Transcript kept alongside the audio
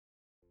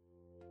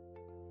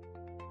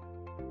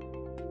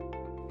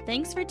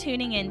Thanks for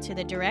tuning in to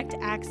the Direct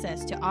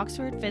Access to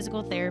Oxford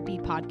Physical Therapy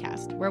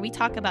podcast, where we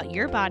talk about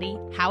your body,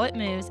 how it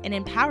moves, and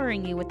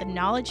empowering you with the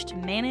knowledge to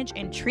manage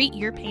and treat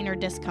your pain or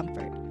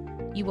discomfort.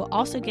 You will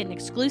also get an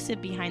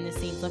exclusive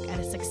behind-the-scenes look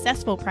at a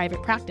successful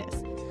private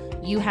practice.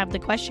 You have the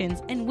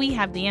questions, and we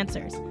have the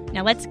answers.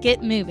 Now let's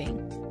get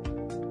moving.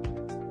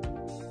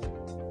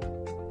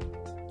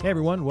 Hey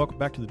everyone, welcome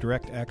back to the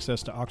Direct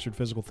Access to Oxford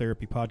Physical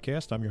Therapy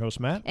podcast. I'm your host,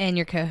 Matt. And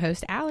your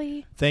co-host,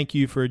 Allie. Thank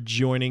you for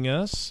joining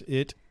us.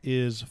 It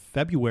is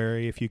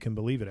February, if you can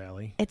believe it,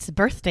 Allie. It's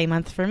birthday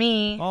month for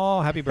me. Oh,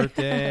 happy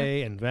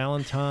birthday and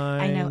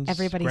Valentine's. I know,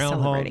 everybody's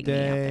Groundhog celebrating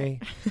Day.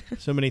 me out there.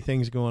 So many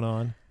things going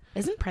on.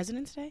 Isn't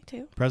President's Day,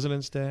 too?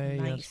 President's Day.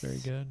 Nice. Yes, very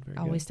good. Very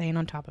Always good. staying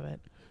on top of it.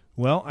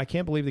 Well, I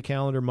can't believe the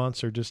calendar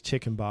months are just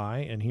ticking by,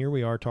 and here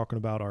we are talking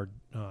about our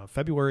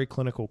February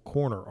Clinical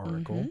Corner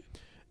article. Mm-hmm.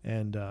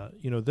 And,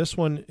 this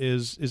one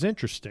is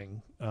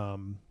interesting.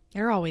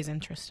 They're always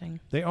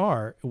interesting. They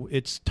are.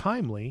 It's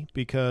timely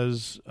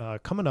because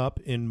coming up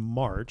in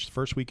March,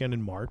 first weekend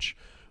in March,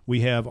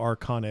 we have our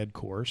Con Ed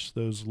course.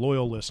 Those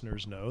loyal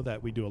listeners know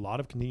that we do a lot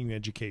of continuing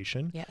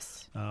education.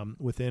 Yes.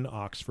 Within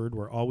Oxford.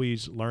 We're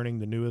always learning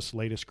the newest,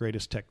 latest,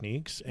 greatest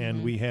techniques.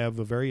 And we have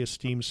a very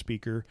esteemed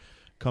speaker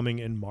coming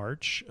in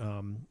March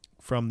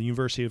from the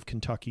University of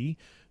Kentucky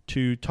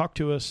to talk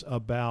to us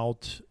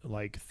about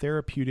like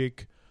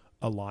therapeutic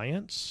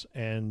alliance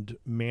and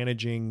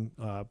managing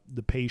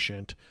the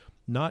patient,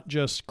 not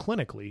just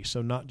clinically,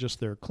 so not just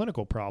their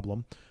clinical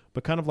problem,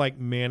 but kind of like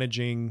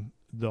managing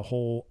the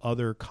whole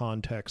other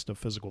context of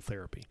physical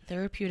therapy.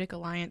 Therapeutic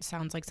alliance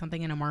sounds like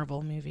something in a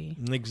Marvel movie.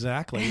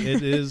 Exactly.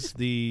 It is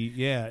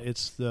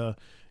it's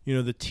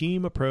the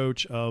team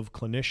approach of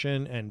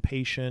clinician and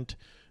patient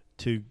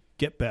to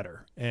get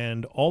better,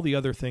 and all the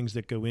other things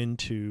that go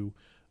into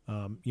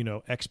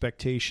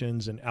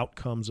expectations and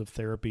outcomes of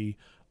therapy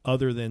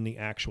other than the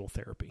actual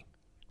therapy.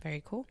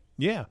 Very cool.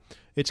 Yeah.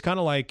 It's kind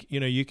of like,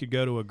 you could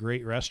go to a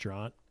great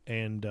restaurant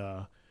and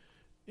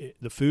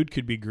the food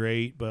could be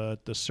great,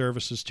 but the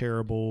service is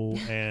terrible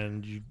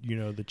and,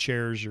 the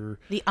chairs are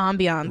the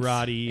ambiance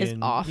rotty is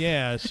and off.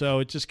 Yeah. So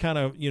it just kind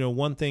of,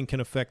 one thing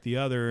can affect the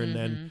other and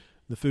then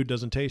the food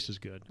doesn't taste as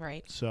good.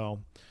 Right.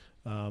 So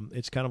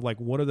it's kind of like,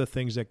 what are the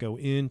things that go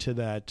into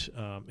that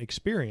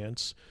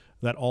experience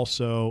that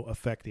also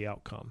affect the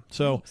outcome.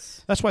 So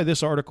That's why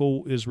this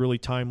article is really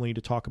timely to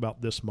talk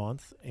about this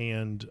month.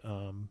 And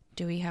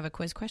do we have a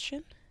quiz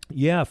question?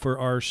 Yeah, for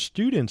our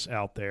students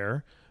out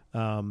there,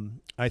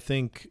 I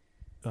think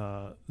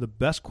the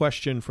best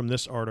question from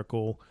this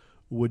article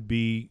would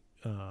be,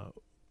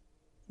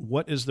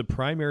 what is the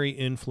primary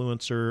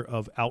influencer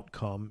of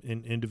outcome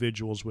in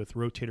individuals with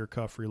rotator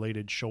cuff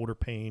related shoulder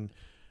pain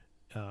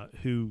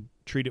who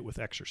treat it with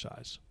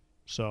exercise?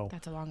 So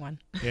that's a long one.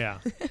 Yeah.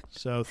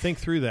 So think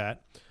through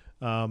that.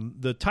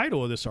 The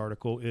title of this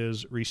article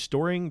is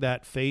Restoring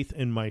That Faith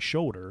in My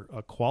Shoulder,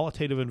 a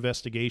qualitative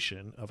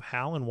investigation of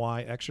how and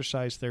why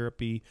exercise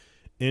therapy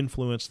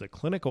influenced the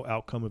clinical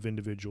outcome of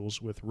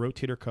individuals with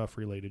rotator cuff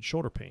related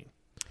shoulder pain.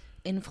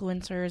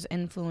 Influencers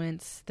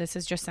influence. This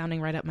is just sounding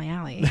right up my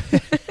alley.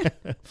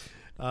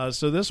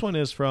 So this one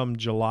is from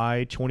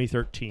July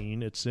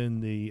 2013. It's in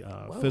the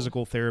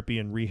Physical Therapy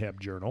and Rehab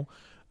Journal.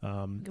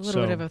 A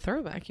little bit of a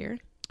throwback here.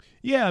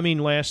 Yeah, I mean,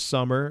 last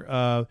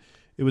summer,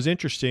 it was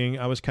interesting.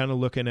 I was kind of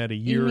looking at a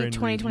year in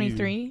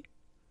 2023?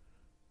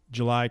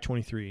 July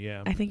 23,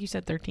 yeah. I think you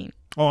said 13.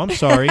 Oh, I'm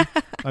sorry.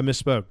 I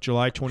misspoke.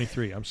 July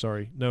 23. I'm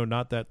sorry. No,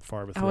 not that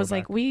far of a throwback. I was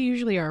like, we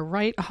usually are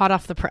right hot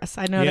off the press.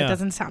 I know that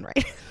doesn't sound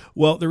right.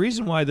 Well, the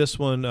reason why this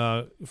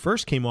one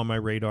first came on my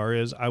radar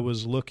is I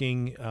was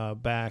looking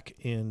back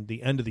in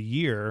the end of the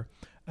year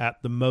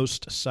at the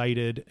most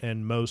cited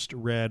and most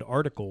read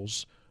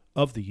articles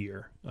of the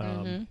year.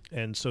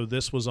 And so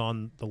this was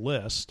on the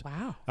list.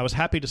 Wow. I was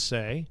happy to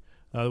say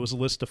it was a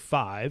list of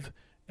 5,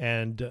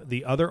 and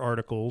the other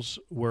articles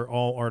were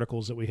all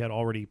articles that we had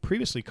already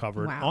previously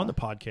covered on the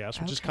podcast,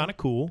 which is kind of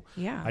cool.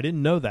 Yeah. I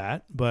didn't know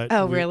that, but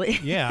really?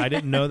 Yeah, I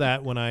didn't know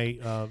that when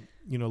I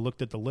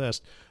looked at the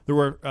list. There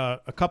were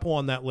a couple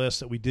on that list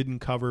that we didn't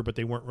cover, but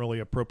they weren't really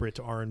appropriate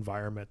to our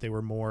environment. They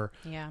were more,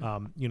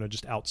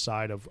 just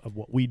outside of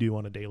what we do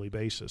on a daily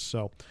basis.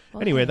 So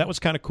anyway, that was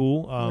kind of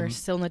cool. We're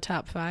still in the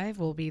top 5.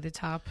 We'll be the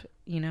top,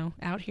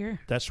 out here.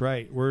 That's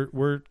right.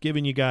 We're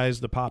giving you guys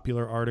the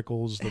popular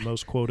articles, the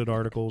most quoted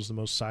articles, the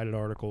most cited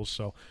articles.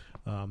 So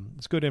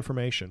it's good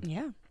information.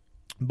 Yeah.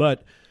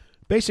 But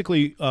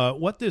basically,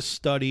 what this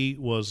study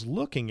was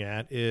looking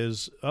at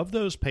is of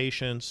those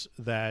patients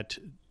that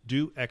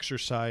do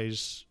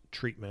exercise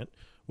treatment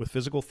with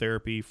physical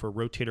therapy for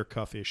rotator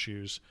cuff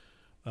issues,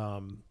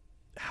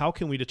 how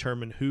can we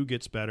determine who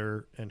gets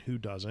better and who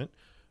doesn't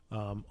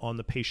on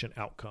the patient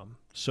outcome?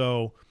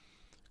 So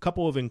a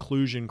couple of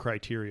inclusion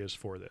criterias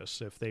for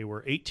this. If they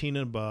were 18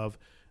 and above,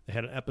 they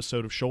had an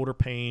episode of shoulder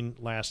pain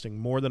lasting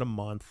more than a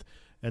month,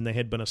 and they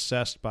had been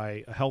assessed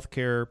by a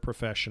healthcare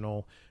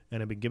professional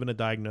and had been given a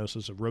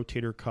diagnosis of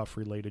rotator cuff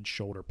related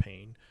shoulder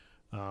pain.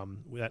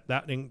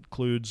 That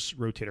includes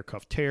rotator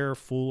cuff tear,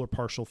 full or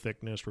partial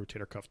thickness,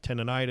 rotator cuff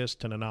tendonitis,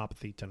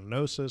 tendinopathy,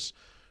 tendinosis,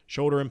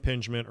 shoulder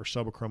impingement, or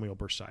subacromial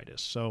bursitis.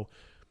 So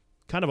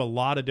kind of a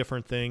lot of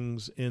different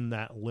things in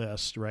that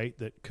list, right,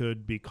 that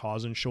could be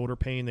causing shoulder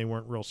pain. They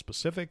weren't real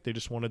specific. They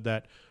just wanted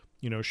that,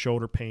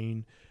 shoulder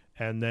pain.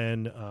 And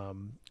then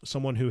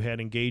someone who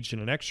had engaged in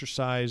an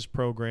exercise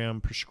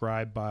program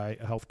prescribed by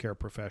a healthcare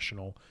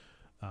professional,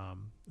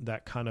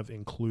 that kind of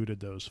included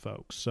those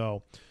folks.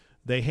 So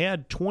they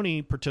had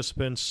 20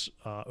 participants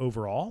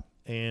overall,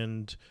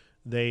 and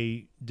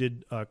they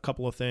did a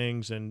couple of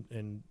things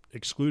and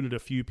excluded a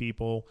few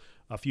people.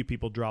 A few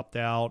people dropped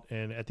out,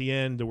 and at the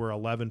end, there were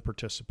 11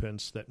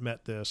 participants that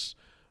met this.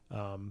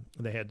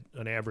 They had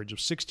an average of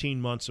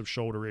 16 months of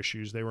shoulder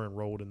issues. They were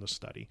enrolled in the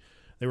study.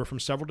 They were from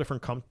several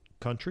different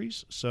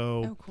countries,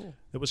 so cool.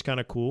 It was kind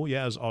of cool.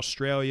 Yeah, it was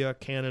Australia,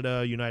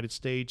 Canada, United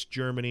States,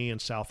 Germany,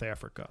 and South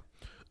Africa.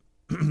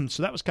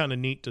 So that was kind of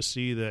neat to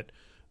see that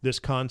this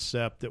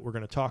concept that we're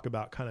going to talk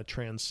about kind of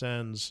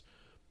transcends,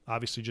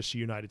 obviously, just the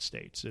United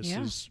States.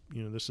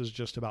 This is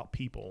just about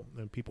people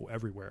and people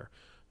everywhere.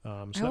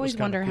 I always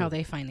wonder how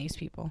they find these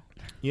people.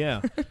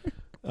 Yeah.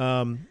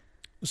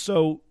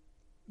 So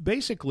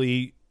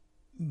basically,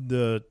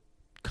 the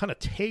kind of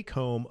take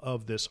home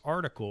of this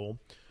article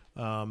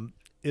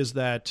is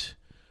that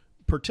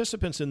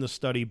participants in the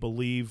study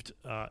believed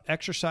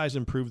exercise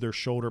improved their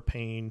shoulder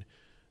pain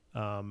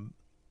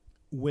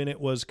when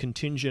it was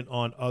contingent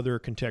on other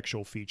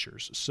contextual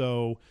features.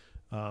 So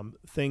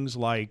things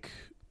like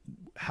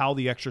how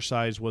the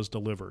exercise was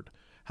delivered,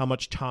 how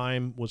much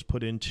time was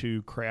put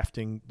into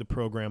crafting the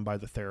program by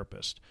the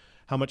therapist,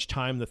 how much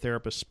time the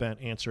therapist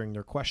spent answering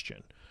their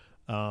question,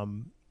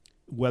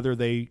 whether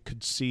they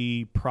could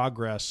see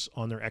progress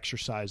on their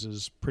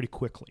exercises pretty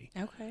quickly.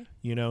 Okay.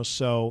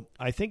 So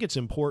I think it's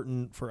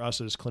important for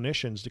us as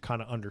clinicians to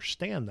kind of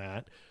understand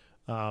that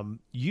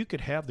you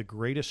could have the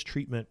greatest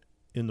treatment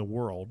in the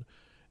world,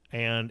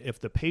 and if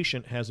the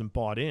patient hasn't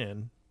bought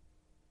in,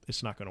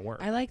 it's not going to work.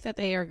 I like that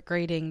they are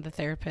grading the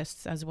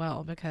therapists as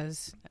well,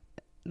 because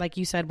like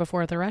you said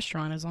before at the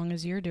restaurant, as long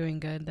as you're doing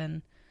good,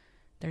 then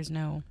there's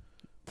no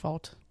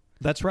fault.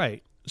 That's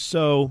right.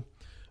 So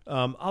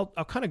I'll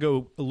kind of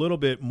go a little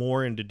bit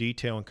more into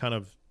detail and kind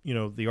of,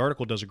 the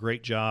article does a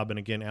great job. And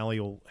again, Allie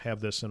will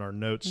have this in our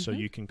notes so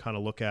you can kind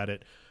of look at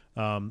it.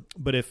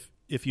 But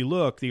if you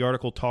look, the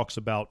article talks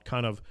about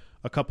kind of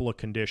a couple of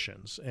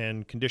conditions.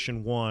 And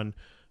condition one,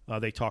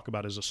 they talk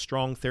about as a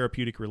strong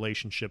therapeutic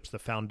relationships, the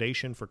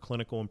foundation for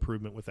clinical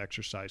improvement with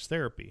exercise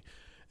therapy.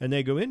 And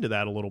they go into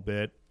that a little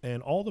bit,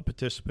 and all the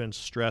participants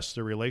stress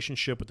the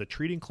relationship with the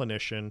treating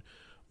clinician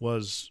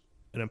was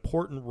an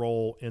important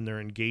role in their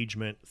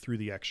engagement through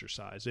the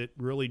exercise. It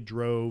really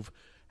drove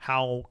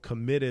how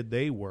committed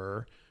they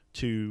were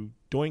to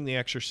doing the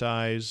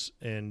exercise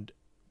and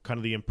kind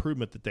of the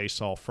improvement that they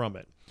saw from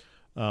it.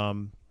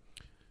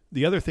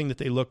 The other thing that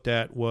they looked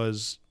at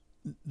was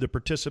the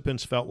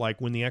participants felt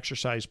like when the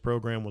exercise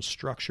program was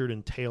structured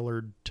and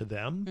tailored to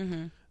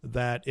them,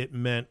 that it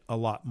meant a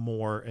lot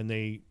more and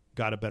they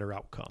got a better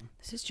outcome.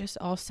 This is just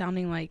all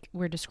sounding like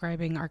we're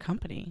describing our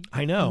company.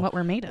 I know. And what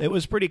we're made of. It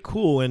was pretty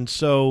cool. And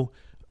so,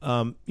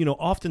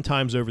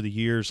 oftentimes over the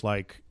years,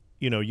 like,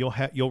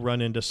 you'll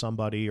run into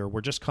somebody, or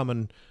we're just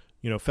coming,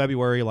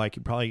 February,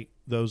 like probably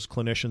those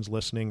clinicians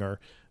listening are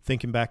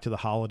thinking back to the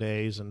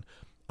holidays. And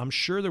I'm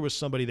sure there was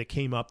somebody that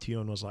came up to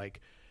you and was like,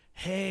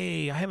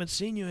 hey, I haven't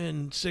seen you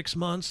in 6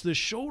 months. This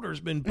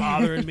shoulder's been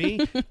bothering me.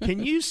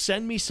 Can you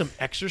send me some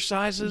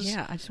exercises?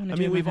 Yeah, I just want to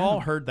do it. We've all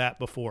heard that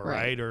before,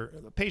 right? Or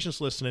the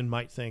patients listening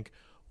might think,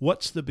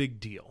 what's the big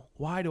deal?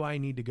 Why do I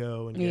need to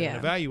go and get an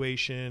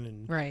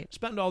evaluation and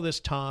spend all this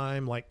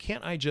time? Like,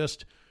 can't I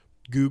just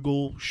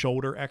Google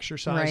shoulder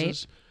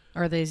exercises?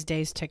 Right. Or these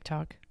days,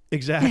 TikTok.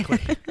 Exactly.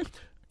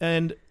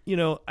 And,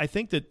 I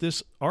think that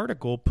this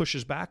article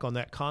pushes back on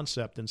that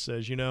concept and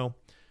says,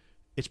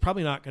 it's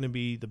probably not going to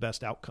be the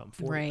best outcome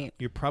for you.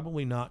 You're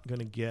probably not going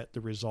to get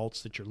the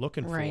results that you're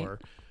looking for.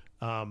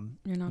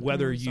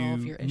 Whether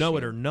you know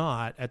it or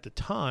not, at the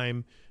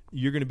time,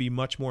 you're going to be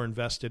much more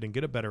invested and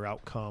get a better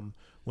outcome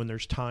when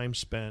there's time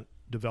spent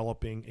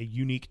developing a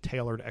unique,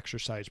 tailored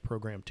exercise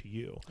program to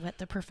you. Let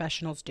the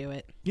professionals do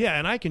it. Yeah,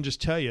 and I can just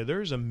tell you,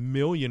 there's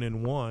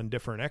 1,000,001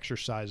 different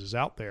exercises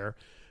out there,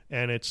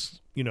 and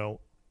it's,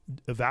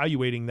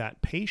 evaluating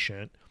that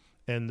patient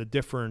and the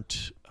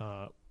different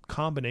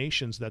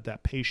combinations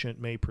that patient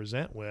may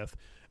present with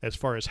as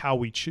far as how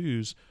we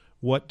choose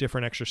what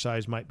different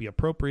exercise might be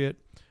appropriate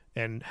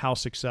and how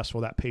successful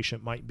that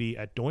patient might be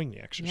at doing the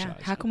exercise.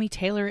 Yeah. How can we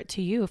tailor it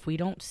to you if we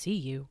don't see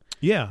you?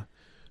 Yeah.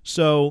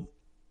 So,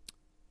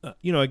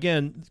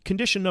 again,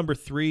 condition number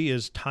 3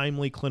 is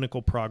timely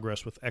clinical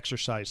progress with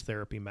exercise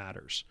therapy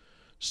matters.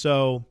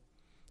 So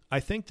I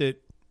think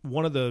that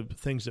one of the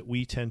things that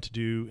we tend to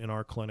do in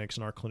our clinics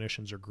and our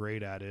clinicians are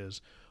great at is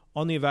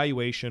on the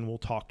evaluation, we'll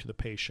talk to the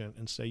patient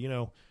and say,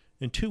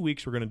 in 2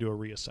 weeks, we're going to do a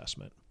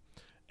reassessment.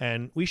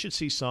 And we should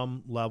see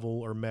some level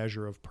or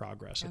measure of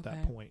progress at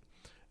that point.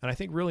 And I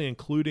think really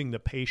including the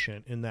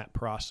patient in that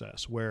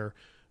process where,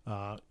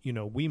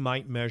 we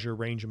might measure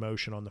range of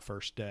motion on the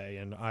first day.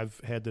 And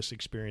I've had this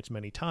experience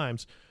many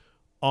times.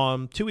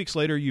 2 weeks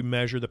later, you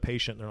measure the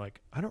patient, and they're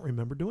like, I don't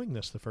remember doing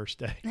this the first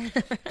day,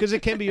 because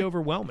it can be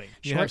overwhelming.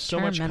 You have so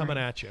much coming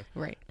at you.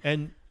 Right.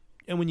 And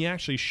when you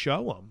actually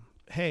show them,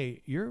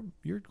 hey, you're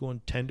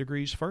going 10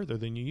 degrees further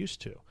than you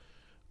used to.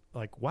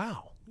 Like,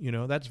 wow,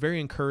 that's very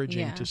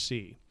encouraging to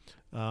see.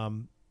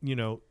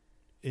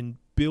 In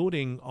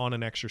building on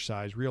an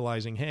exercise,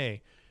 realizing,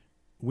 hey,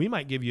 we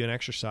might give you an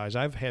exercise.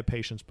 I've had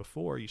patients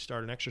before, you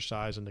start an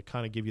exercise and they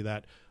kind of give you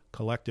that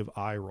collective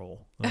eye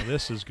roll. Oh,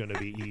 this is going to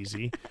be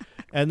easy.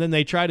 And then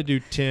they try to do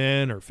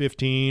 10 or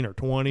 15 or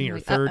 20 or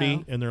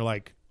 30, and they're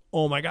like,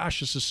 oh my gosh,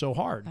 this is so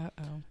hard.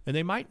 And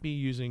they might be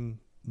using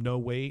no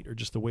weight or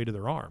just the weight of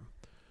their arm.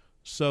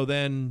 So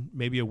then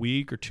maybe a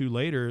week or two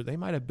later, they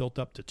might have built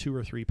up to 2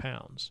 or 3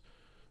 pounds.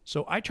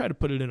 So I try to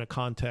put it in a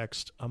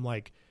context. I'm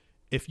like,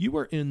 if you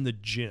were in the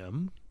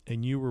gym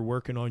and you were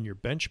working on your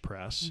bench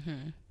press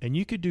and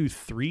you could do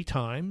 3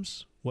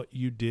 times what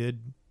you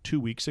did 2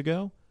 weeks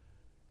ago,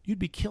 you'd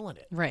be killing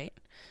it. Right.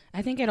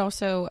 I think it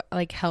also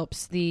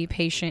helps the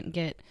patient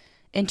get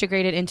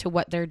integrated into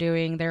what they're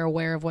doing. They're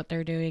aware of what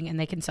they're doing, and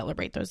they can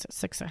celebrate those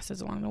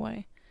successes along the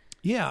way.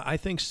 Yeah, I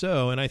think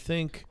so. And I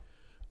think,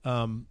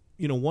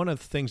 one of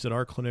the things that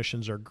our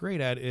clinicians are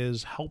great at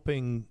is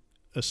helping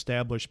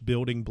establish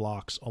building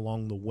blocks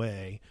along the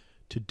way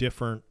to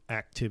different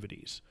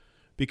activities.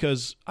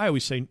 Because I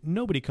always say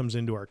nobody comes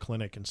into our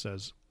clinic and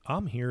says,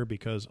 I'm here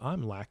because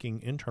I'm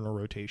lacking internal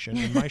rotation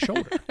in my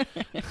shoulder.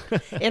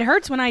 It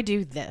hurts when I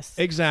do this.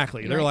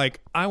 Exactly. They're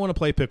like, I want to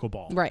play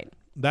pickleball. Right.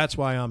 That's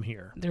why I'm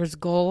here. There's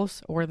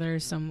goals, or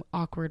there's some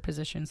awkward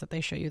positions that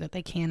they show you that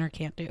they can or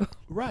can't do.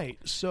 Right.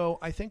 So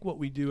I think what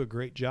we do a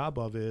great job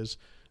of is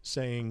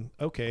saying,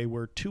 okay,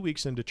 we're 2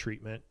 weeks into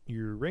treatment.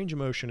 Your range of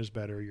motion is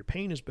better. Your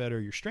pain is better.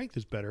 Your strength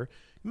is better.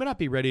 You may not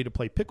be ready to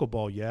play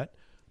pickleball yet,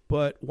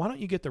 but why don't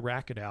you get the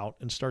racket out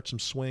and start some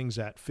swings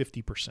at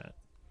 50%?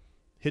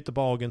 Hit the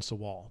ball against the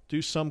wall.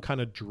 Do some kind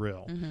of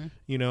drill.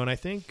 And I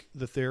think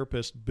the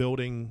therapist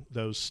building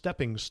those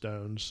stepping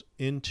stones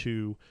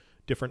into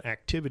different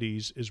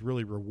activities is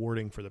really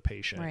rewarding for the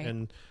patient. Right.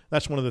 And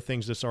that's one of the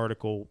things this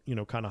article,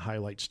 kind of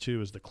highlights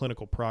too, is the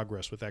clinical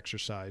progress with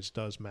exercise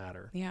does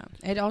matter. Yeah.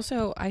 It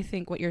also, I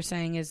think what you're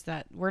saying is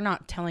that we're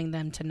not telling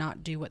them to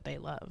not do what they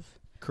love.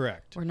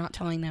 Correct. We're not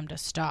telling them to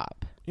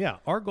stop. Yeah.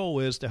 Our goal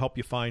is to help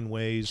you find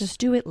ways. Just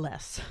do it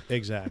less.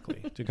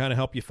 Exactly. To kind of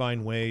help you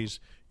find ways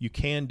you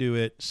can do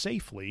it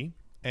safely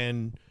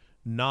and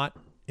not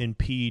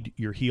impede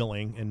your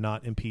healing and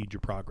not impede your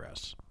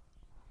progress.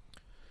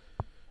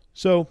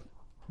 So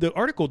the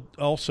article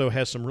also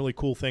has some really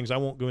cool things. I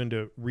won't go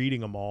into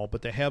reading them all,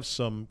 but they have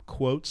some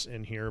quotes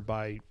in here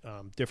by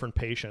different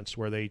patients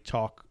where they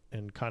talk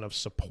and kind of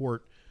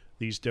support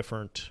these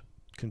different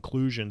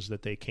conclusions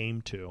that they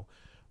came to.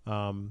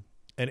 And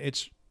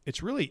it's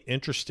really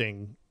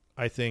interesting,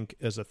 I think,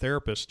 as a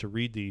therapist to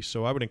read these.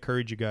 So I would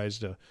encourage you guys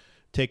to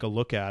take a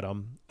look at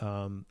them.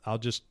 I'll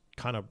just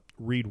kind of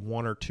read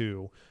one or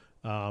two.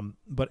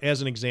 But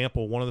as an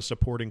example, one of the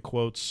supporting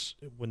quotes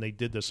when they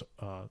did this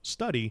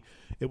study,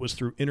 it was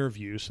through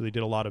interviews. So they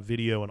did a lot of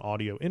video and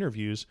audio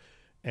interviews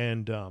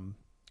and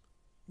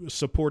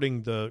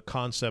supporting the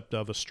concept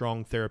of a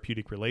strong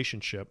therapeutic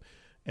relationship.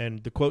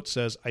 And the quote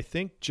says, I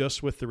think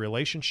just with the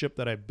relationship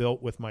that I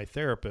built with my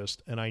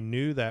therapist, and I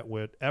knew that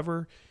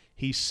whatever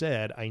he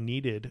said I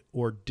needed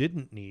or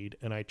didn't need,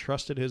 and I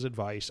trusted his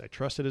advice, I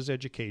trusted his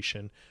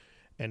education,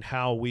 and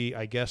how we,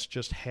 I guess,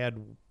 just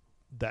had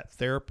that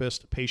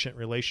therapist-patient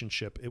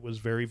relationship, it was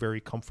very, very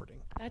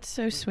comforting. That's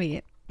so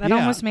sweet. That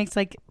almost makes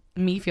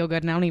me feel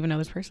good, and I don't even know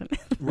this person.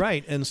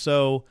 Right. And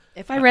so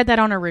if I read that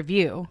on a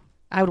review,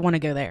 I would want to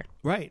go there.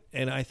 Right.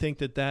 And I think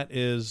that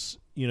is,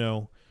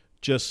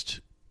 just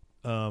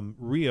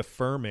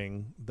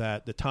reaffirming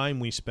that the time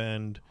we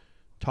spend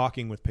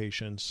talking with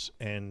patients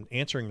and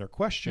answering their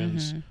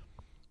questions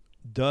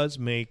does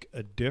make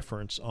a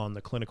difference on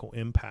the clinical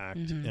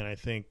impact, and I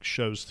think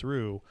shows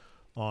through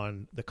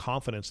on the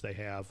confidence they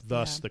have,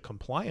 thus the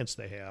compliance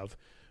they have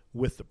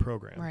with the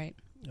program. Right.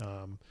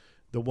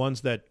 The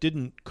ones that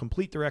didn't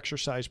complete their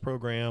exercise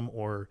program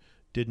or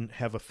didn't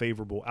have a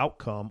favorable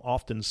outcome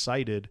often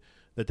cited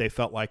that they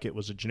felt like it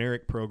was a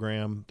generic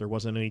program. There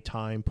wasn't any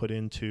time put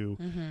into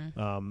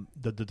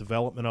the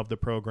development of the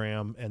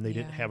program, and they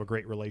didn't have a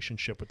great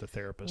relationship with the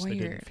therapist. They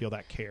didn't feel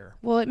that care.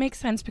 Well, it makes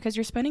sense because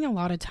you're spending a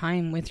lot of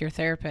time with your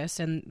therapist,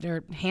 and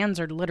their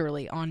hands are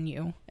literally on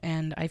you.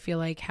 And I feel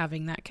like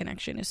having that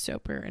connection is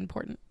super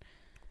important.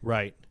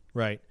 Right,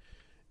 right.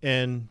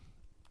 And,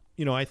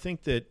 I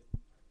think that,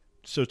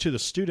 so to the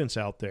students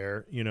out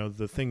there,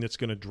 the thing that's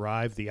going to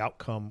drive the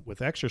outcome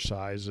with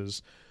exercise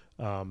is,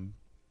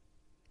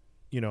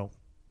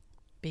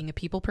 being a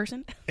people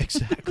person.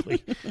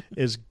 Exactly.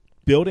 Is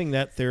building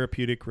that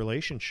therapeutic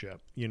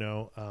relationship,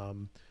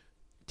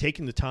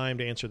 taking the time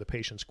to answer the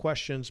patient's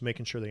questions,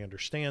 making sure they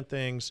understand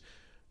things.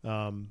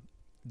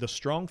 The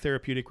strong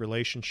therapeutic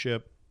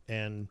relationship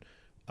and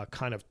a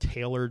kind of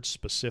tailored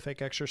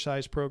specific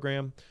exercise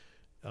program,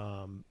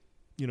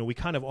 we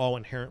kind of all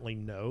inherently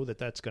know that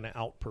that's going to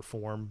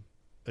outperform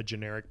a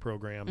generic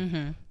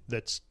program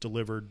that's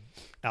delivered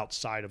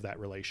outside of that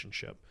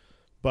relationship.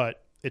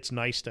 But it's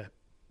nice to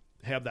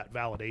have that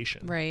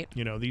validation. Right.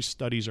 These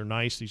studies are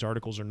nice. These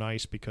articles are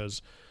nice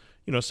because,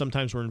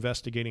 sometimes we're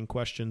investigating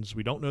questions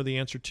we don't know the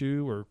answer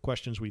to or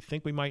questions we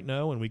think we might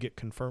know, and we get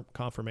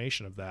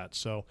confirmation of that.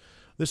 So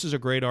this is a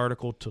great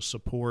article to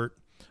support,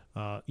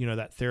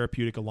 that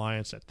therapeutic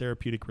alliance, that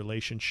therapeutic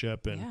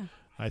relationship. And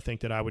I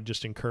think that I would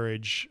just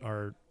encourage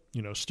our,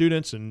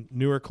 students and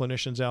newer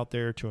clinicians out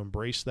there to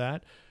embrace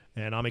that.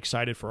 And I'm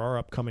excited for our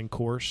upcoming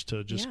course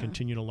to just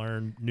continue to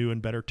learn new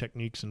and better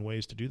techniques and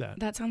ways to do that.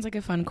 That sounds like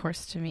a fun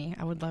course to me.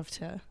 I would love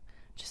to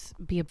just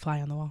be a fly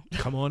on the wall.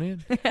 Come on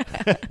in.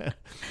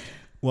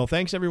 Well,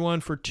 thanks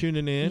everyone for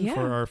tuning in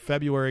for our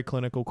February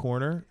Clinical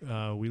Corner.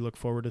 We look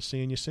forward to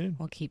seeing you soon.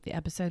 We'll keep the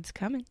episodes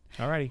coming.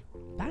 All righty.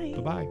 Bye.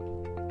 Bye-bye.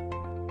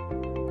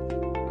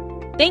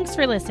 Thanks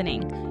for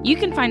listening. You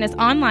can find us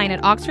online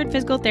at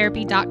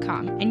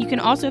oxfordphysicaltherapy.com, and you can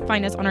also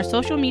find us on our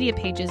social media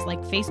pages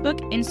like Facebook,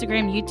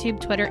 Instagram, YouTube,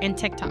 Twitter, and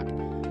TikTok.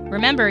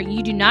 Remember,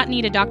 you do not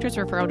need a doctor's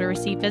referral to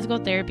receive physical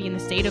therapy in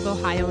the state of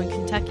Ohio and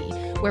Kentucky,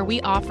 where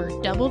we offer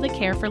double the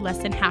care for less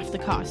than half the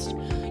cost.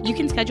 You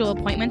can schedule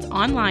appointments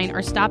online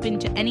or stop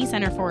into any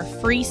center for a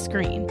free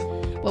screen,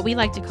 what we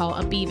like to call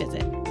a B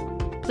visit.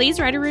 Please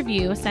write a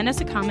review, send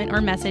us a comment or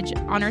message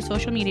on our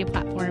social media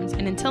platforms,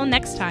 and until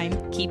next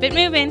time, keep it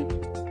moving.